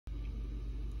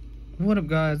What up,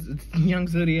 guys? It's Young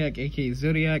Zodiac, aka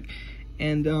Zodiac,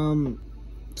 and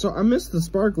so I missed the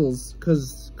sparkles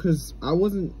cause I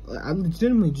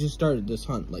legitimately just started this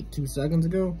hunt like 2 seconds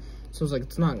ago, so I was like,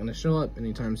 it's not gonna show up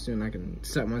anytime soon. I can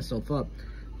set myself up.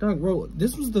 Dog, bro,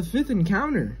 this was the 5th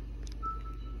encounter.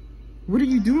 What are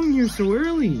you doing here so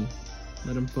early?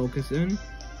 Let him focus in.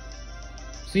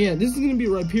 So yeah, this is gonna be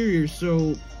rhyperior,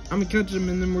 so I'm gonna catch him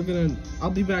and then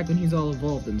I'll be back when he's all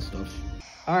evolved and stuff.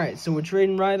 Alright, so we're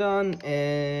trading Rhydon,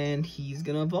 and he's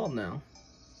gonna evolve now.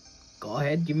 Go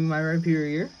ahead, give me my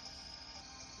rhyperior.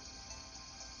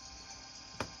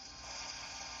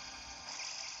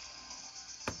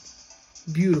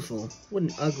 Beautiful. What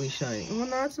an ugly shiny. Well,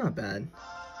 no, it's not bad.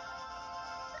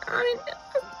 I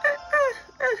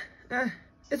mean,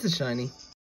 it's a shiny.